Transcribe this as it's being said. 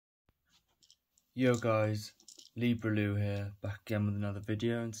Yo guys, Libraloo here, back again with another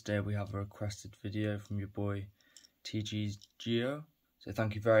video, and today we have a requested video from your boy TG's Geo. So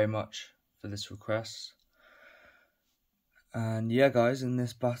thank you very much for this request. And yeah guys, in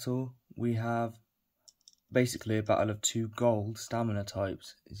this battle we have basically a battle of two gold stamina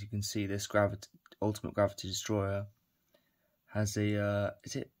types. As you can see, this ultimate gravity destroyer has a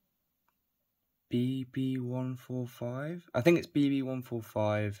is it BB145? I think it's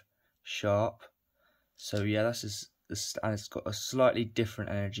BB145 sharp. So yeah, that's just and it's got a slightly different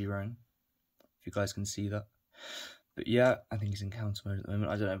energy ring, if you guys can see that. But yeah, I think he's in counter mode at the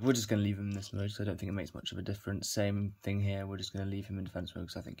moment. I don't know. We're just going to leave him in this mode, because I don't think it makes much of a difference. Same thing here. We're just going to leave him in defense mode,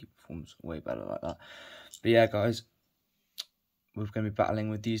 because I think he performs way better like that. But yeah, guys, we're going to be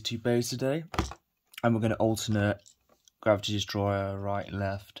battling with these two bows today, and we're going to alternate gravity destroyer right,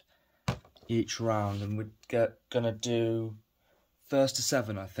 left each round, and we're going to do first to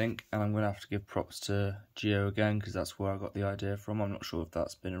 7, I think, and I'm going to have to give props to Geo again, because that's where I got the idea from. I'm not sure if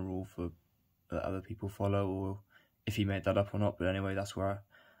that's been a rule for that other people follow, or if he made that up or not, but anyway, that's where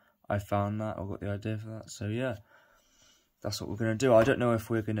I found that, I got the idea for that. So yeah, that's what we're going to do. I don't know if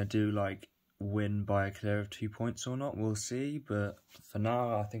we're going to do, like, win by a clear of 2 points or not, we'll see, but for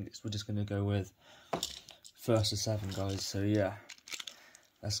now, I think we're just going to go with first to 7, guys. So yeah,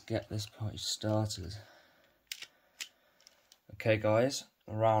 let's get this party started. Okay guys,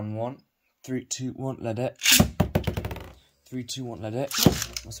 round 1. 3, 2, 1, let it. 3, 2, 1, let it.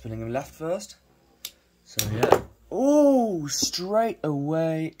 I'm spinning him left first. So yeah. Oh, straight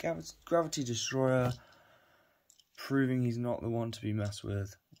away. Gravity destroyer. Proving he's not the one to be messed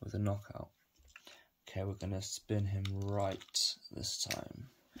with a knockout. Okay, we're going to spin him right this time.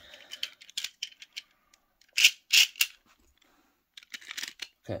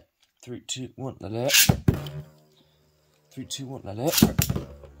 Okay, 3, 2, 1, let it. 3, 2, 1, let it.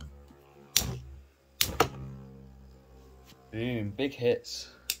 Boom, big hits.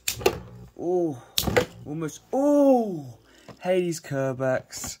 Oh, almost. Oh, Hades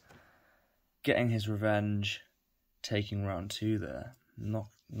Kerbecs getting his revenge, taking round 2 there.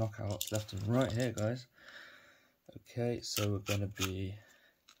 Knockouts left and right here, guys. Okay, so we're going to be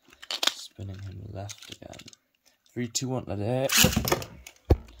spinning him left again. 3, 2, 1, let it. That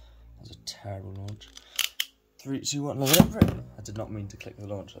was a terrible launch. 3, 2, 1, let it. I did not mean to click the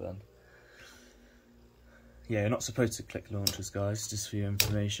launcher then. Yeah, you're not supposed to click launchers, guys, just for your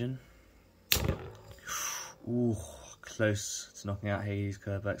information. Ooh, close to knocking out Hades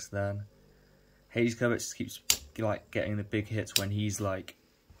Kerbecs then. Hades Kerbecs keeps like getting the big hits when he's like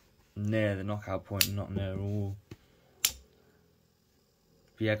near the knockout point and not near all. But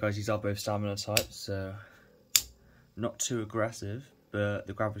yeah, guys, these are both stamina types, so not too aggressive, but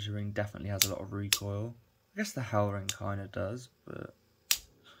the gravity ring definitely has a lot of recoil. I guess the hell ring kind of does, but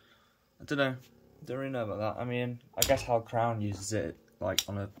I don't know. Don't really know about that. I mean, I guess Hell Crown uses it like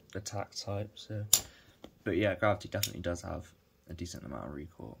on a attack type, so. But yeah, gravity definitely does have a decent amount of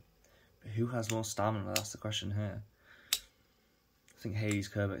recoil. But who has more stamina? That's the question here. I think Hades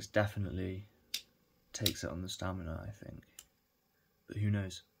Kerbecs definitely takes it on the stamina, I think. But who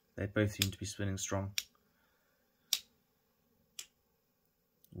knows? They both seem to be spinning strong.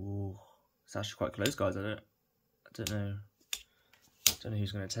 Ooh. It's actually quite close, guys. I don't know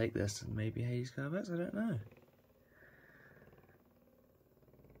who's going to take this. Maybe Hades Kerbecs? I don't know.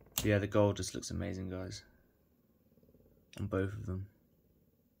 But yeah, the gold just looks amazing, guys. On both of them.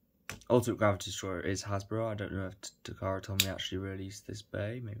 Ultimate Gravity Destroyer is Hasbro. I don't know if Takara told me actually released this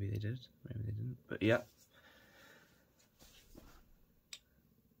bay. Maybe they did. Maybe they didn't. But yeah.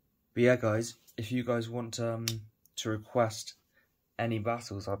 But yeah, guys. If you guys want to request any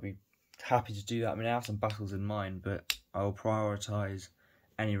battles, I'd be happy to do that. I mean, I have some battles in mind, but I will prioritise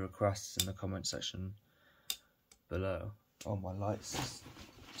any requests in the comment section below. Oh, my lights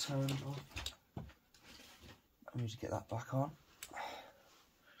turned off. I need to get that back on.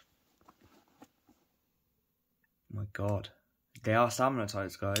 My god. They are stamina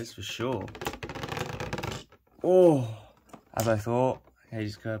types, guys, for sure. Oh, as I thought,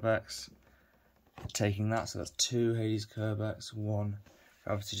 Hades Kerbecs taking that. So that's 2 Hades Kerbecs, 1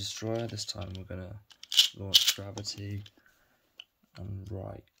 Gravity Destroyer. This time we're going to launch Gravity and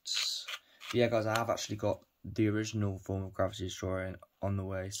right. But yeah, guys, I have actually got the original form of Gravity Destroyer on the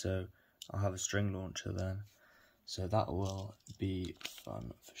way, so I'll have a string launcher then. So that will be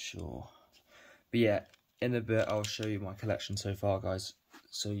fun for sure. But yeah, in a bit I'll show you my collection so far, guys.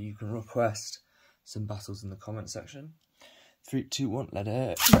 So you can request some battles in the comment section. 3, 2, 1, let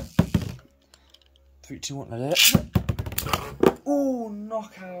it. 3, 2, 1, let it. Oh,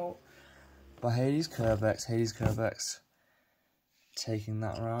 knockout by Hades Kerbecs. Hades Kerbecs taking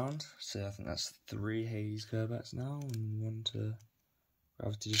that round. So I think that's 3 Hades Kerbecs now, and 1 to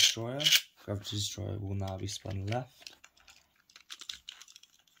Gravity Destroyer. Gravity Destroyer will now be spun left.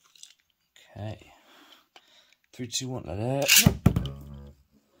 Okay. 3, 2, 1, let it.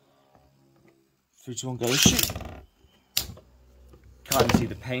 3, 2, 1, go, shoot! Can't even see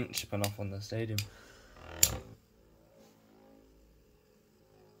the paint chipping off on the stadium.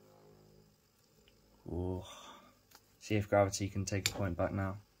 Ooh. See if Gravity can take a point back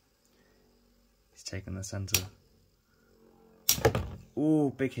now. He's taking the centre.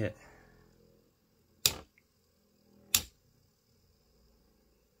 Ooh, big hit.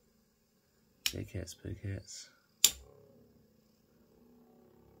 Big hits, big hits.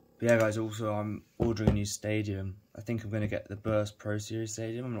 But yeah, guys, also I'm ordering a new stadium. I think I'm going to get the Burst Pro Series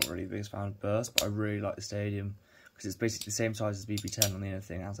stadium. I'm not really the biggest fan of Burst, but I really like the stadium because it's basically the same size as BB10 on the inner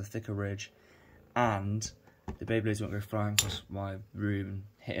thing. It has a thicker ridge, and the Beyblades won't go flying across my room and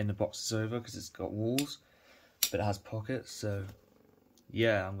hitting the boxes over because it's got walls, but it has pockets. So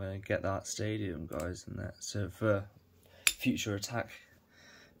yeah, I'm going to get that stadium, guys, and that. So for future attack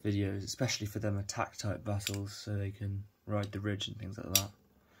videos, especially for them attack type battles, so they can ride the ridge and things like that.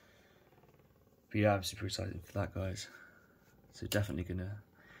 But yeah, I'm super excited for that, guys. So definitely gonna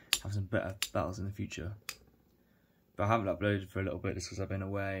have some better battles in the future. But I haven't uploaded for a little bit just because I've been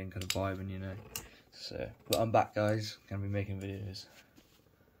away and kind of vibing, you know. So, but I'm back, guys. Gonna be making videos.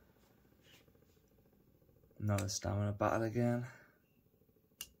 Another stamina battle again.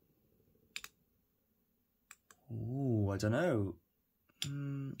 Ooh, I don't know.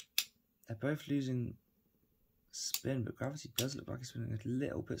 They're both losing spin, but Gravity does look like it's feeling a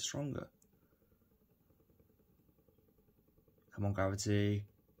little bit stronger. Come on, Gravity.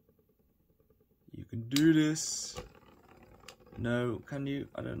 You can do this. No, can you?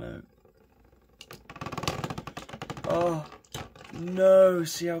 I don't know. Oh, no.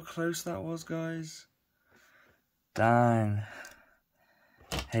 See how close that was, guys? Dang.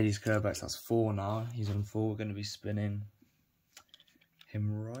 Hades Kerbecs, that's 4 now. He's on 4. We're going to be spinning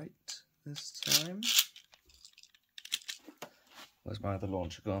him right this time. Where's my other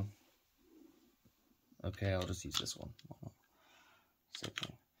launcher gone? Okay, I'll just use this one. It's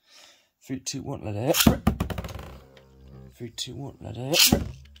okay. 3, 2, 1, let it. 3, 2, 1, let it.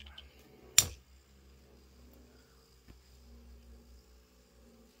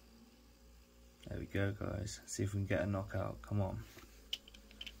 There we go, guys. See if we can get a knockout. Come on.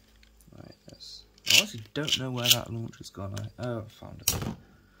 Right, let's. I honestly don't know where that launcher's gone. Oh, I found it.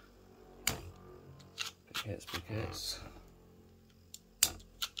 Big hits, big hits.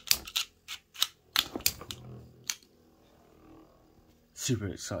 Super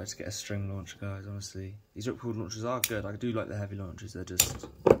excited to get a string launcher, guys, honestly. These ripcord launchers are good. I do like the heavy launchers. They're just...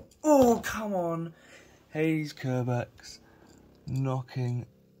 Oh, come on! Hades Kerbecs knocking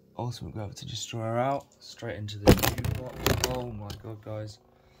Ultimate Gravity Destroyer out. Straight into the new box. Oh my god, guys.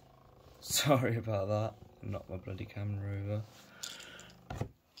 Sorry about that. Knocked my bloody camera over.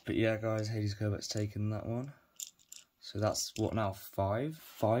 But yeah, guys, Hades Kerbecs taking that one. So that's, what now, 5?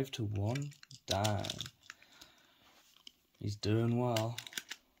 5 to 1? Dang. He's doing well.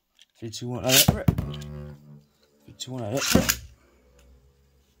 3, 2, 1, let it rip. 3, 2, 1, let it rip.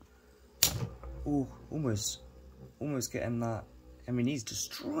 Ooh, almost getting that. I mean, he's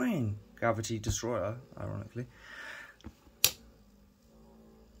destroying Gravity Destroyer, ironically.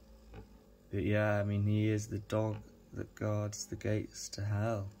 But yeah, I mean, he is the dog that guards the gates to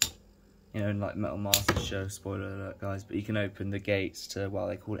hell. You know, in like Metal Master's show, spoiler alert, guys, but you can open the gates to, well,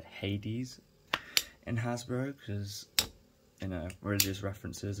 they call it Hades in Hasbro, because, you know, religious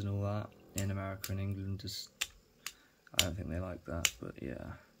references and all that. In America and England, just, I don't think they like that, but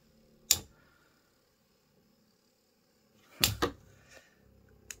yeah.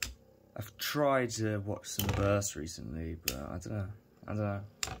 I've tried to watch some Burst recently, but I don't know.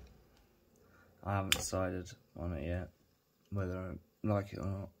 I haven't decided on it yet, whether I like it or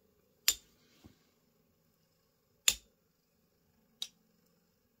not.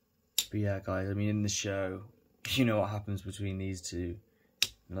 But yeah, guys, I mean, in the show, you know what happens between these two.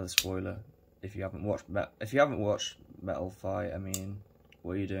 Another spoiler. If you haven't watched Metal Fight, I mean,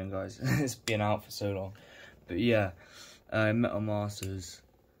 what are you doing, guys? It's been out for so long. But yeah, Metal Masters,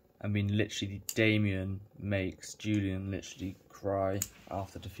 I mean, literally, Damien makes Julian literally cry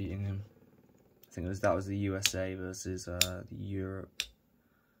after defeating him. I think that was the USA versus the Europe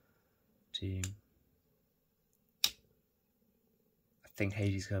team. I think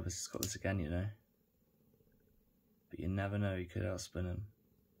Hades Kerbecs has got this again, you know. But you never know, he could outspin him.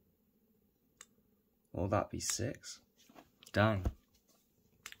 Will that be 6? Dang.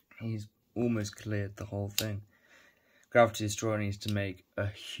 He's almost cleared the whole thing. Gravity Destroyer needs to make a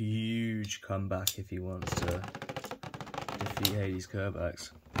huge comeback if he wants to defeat Hades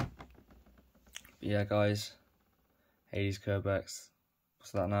Kerbecs. Yeah, guys, Hades Kerbecs,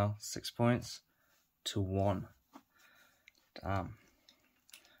 what's that now? 6 points to 1. Damn.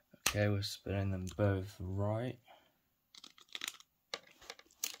 Okay, we're spinning them both right.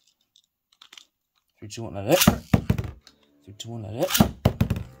 3, 2, 1, let it. 3, 2, 1, let it.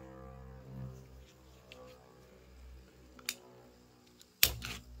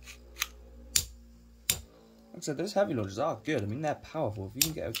 Like I said, those heavy launchers are good. I mean, they're powerful. If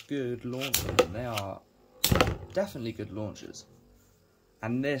you can get a good launch on them, they are definitely good launchers.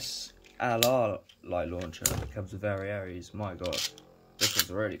 And this LR light launcher that comes with Aries, my god, this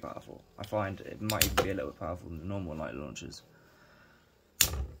one's really powerful. I find it might even be a little bit powerful than the normal light launchers.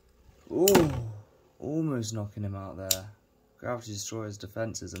 Ooh, almost knocking him out there. Gravity Destroyer's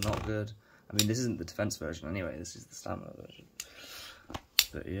defenses are not good. I mean, this isn't the defense version anyway, this is the stamina version.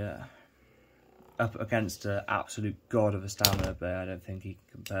 But yeah, up against an absolute god of a stamina player, I don't think he can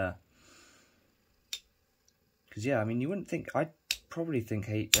compare. Because yeah, I mean, you wouldn't think, I'd probably think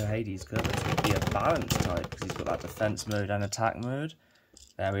Hades Kerbecs would be a balanced type, because he's got that defense mode and attack mode.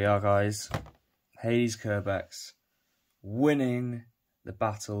 There we are, guys. Hades Kerbecs winning the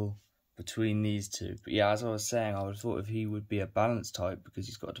battle between these two. But yeah, as I was saying, I would have thought if he would be a balanced type because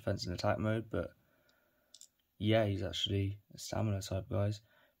he's got a defense and attack mode, but yeah, he's actually a stamina type, guys.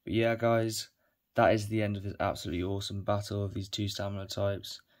 But yeah, guys, that is the end of this absolutely awesome battle of these two stamina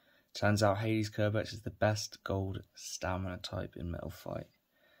types. Turns out Hades Kerbecs is the best gold stamina type in Metal Fight.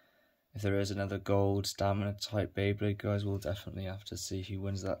 If there is another gold stamina type Beyblade, guys, we'll definitely have to see who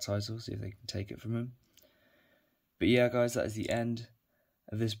wins that title, see if they can take it from him. But yeah, guys, that is the end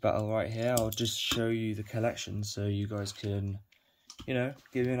of this battle right here. I'll just show you the collection so you guys can, you know,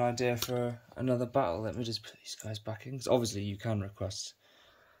 give you an idea for another battle. Let me just put these guys back in, because obviously you can request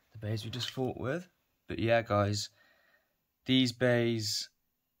the bays we just fought with. But yeah, guys, these bays,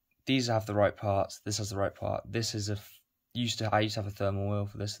 these have the right parts. This has the right part. This is I used to have a thermal wheel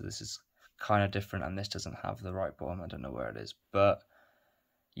for this, so this is kind of different, and this doesn't have the right bottom. I don't know where it is, but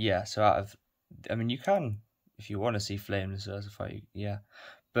yeah. So out of, I mean, you can, if you want to see Flame and Certify, yeah.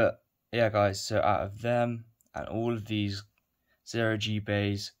 But yeah, guys. So out of them and all of these 0G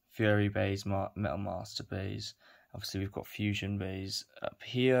bays, Fury bays, Metal Master bays, obviously we've got Fusion bays up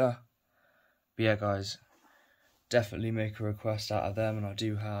here. But yeah, guys, definitely make a request out of them, and I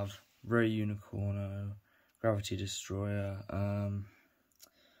do have Ray Unicorno, Gravity Destroyer,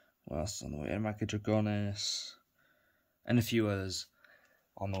 what else on the way? Maka Dragonis, and a few others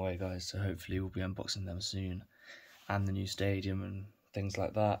on the way, guys. So hopefully we'll be unboxing them soon, and the new stadium and things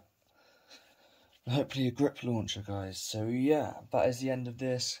like that. And hopefully a grip launcher, guys. So yeah, that is the end of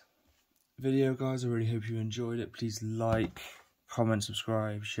this video, guys. I really hope you enjoyed it. Please like, comment,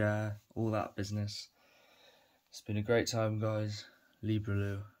 subscribe, share, all that business. It's been a great time, guys.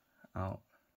 Librelu out.